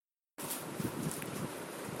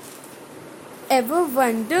Ever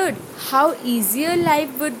wondered how easier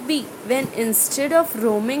life would be when instead of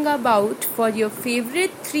roaming about for your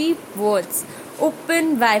favorite three words,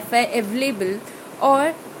 open Wi-Fi available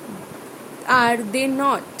or are they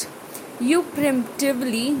not? You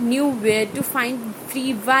primitively knew where to find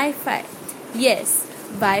free Wi-Fi. Yes,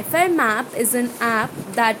 Wi-Fi Map is an app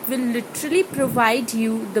that will literally provide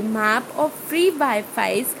you the map of free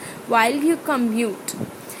Wi-Fis while you commute.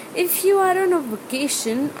 If you are on a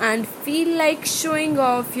vacation and feel like showing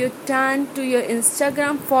off, you turn to your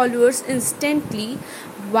Instagram followers instantly.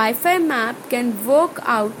 Wi-Fi Map can work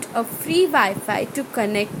out a free Wi-Fi to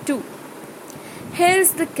connect to.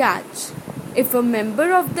 Here's the catch. If a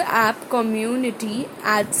member of the app community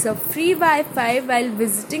adds a free Wi-Fi while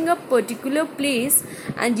visiting a particular place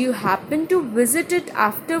and you happen to visit it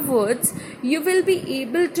afterwards, you will be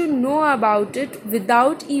able to know about it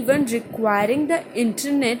without even requiring the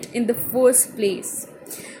internet in the first place.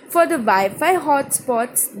 For the Wi-Fi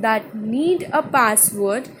hotspots that need a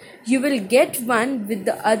password, you will get one with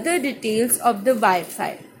the other details of the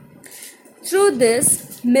Wi-Fi. Through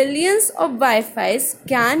this, millions of Wi-Fis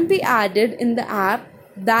can be added in the app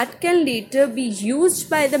that can later be used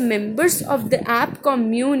by the members of the app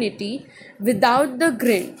community without the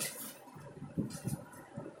grind.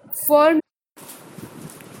 For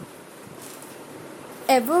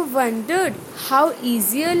Ever wondered how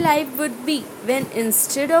easier life would be when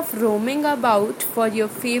instead of roaming about for your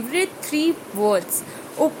favorite three words,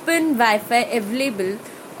 open Wi-Fi available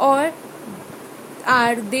or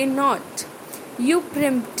are they not? You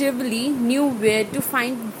primitively knew where to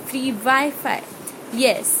find free Wi-Fi.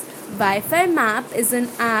 Yes, Wi-Fi Map is an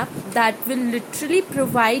app that will literally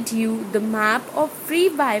provide you the map of free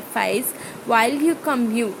Wi-Fis while you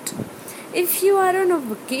commute. If you are on a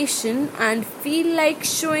vacation and feel like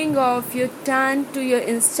showing off, you turn to your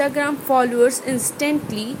Instagram followers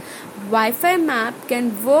instantly. Wi-Fi Map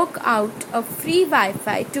can work out a free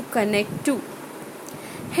Wi-Fi to connect to.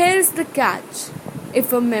 Here's the catch.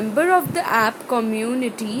 If a member of the app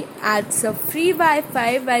community adds a free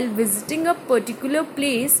Wi-Fi while visiting a particular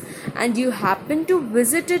place and you happen to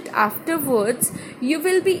visit it afterwards, you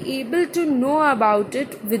will be able to know about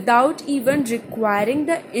it without even requiring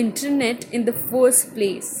the internet in the first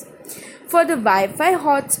place. For the Wi-Fi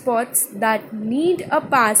hotspots that need a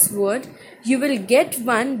password, you will get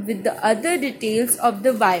one with the other details of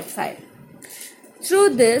the Wi-Fi. Through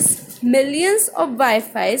this, millions of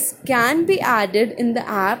Wi-Fis can be added in the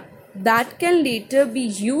app that can later be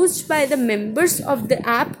used by the members of the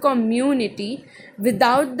app community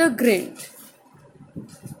without the grind.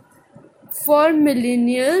 For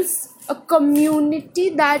millennials, a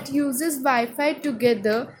community that uses Wi-Fi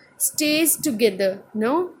together stays together,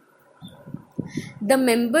 no? The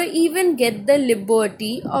member even get the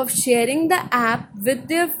liberty of sharing the app with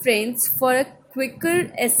their friends for a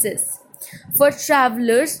quicker access. For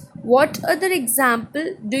travelers, what other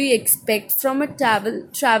example do you expect from a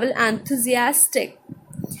travel enthusiastic?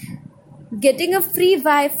 Getting a free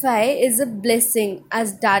Wi-Fi is a blessing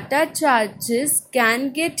as data charges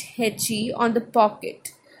can get heavy on the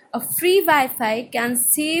pocket. A free Wi-Fi can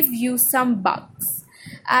save you some bucks.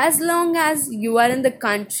 As long as you are in the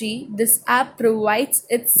country this app provides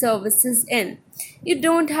its services in, you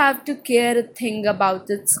don't have to care a thing about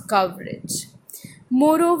its coverage.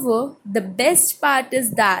 Moreover, the best part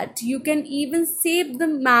is that you can even save the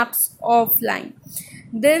maps offline.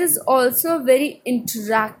 There is also a very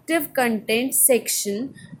interactive content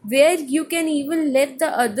section where you can even let the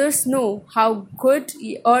others know how good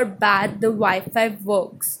or bad the Wi-Fi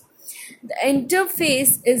works. The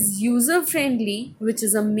interface is user friendly, which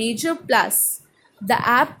is a major plus. The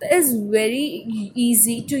app is very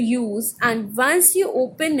easy to use, and once you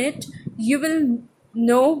open it, you will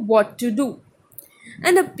know what to do.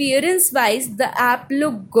 And appearance wise, the app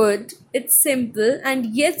look good. It's simple and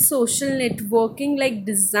yet social networking like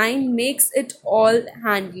design makes it all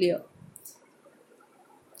handlier.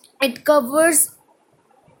 It covers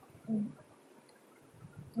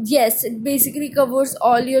Yes, it basically covers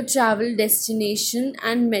all your travel destination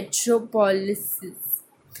and metropolises.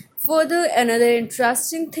 Further, another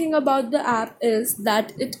interesting thing about the app is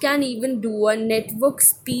that it can even do a network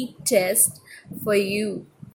speed test for you.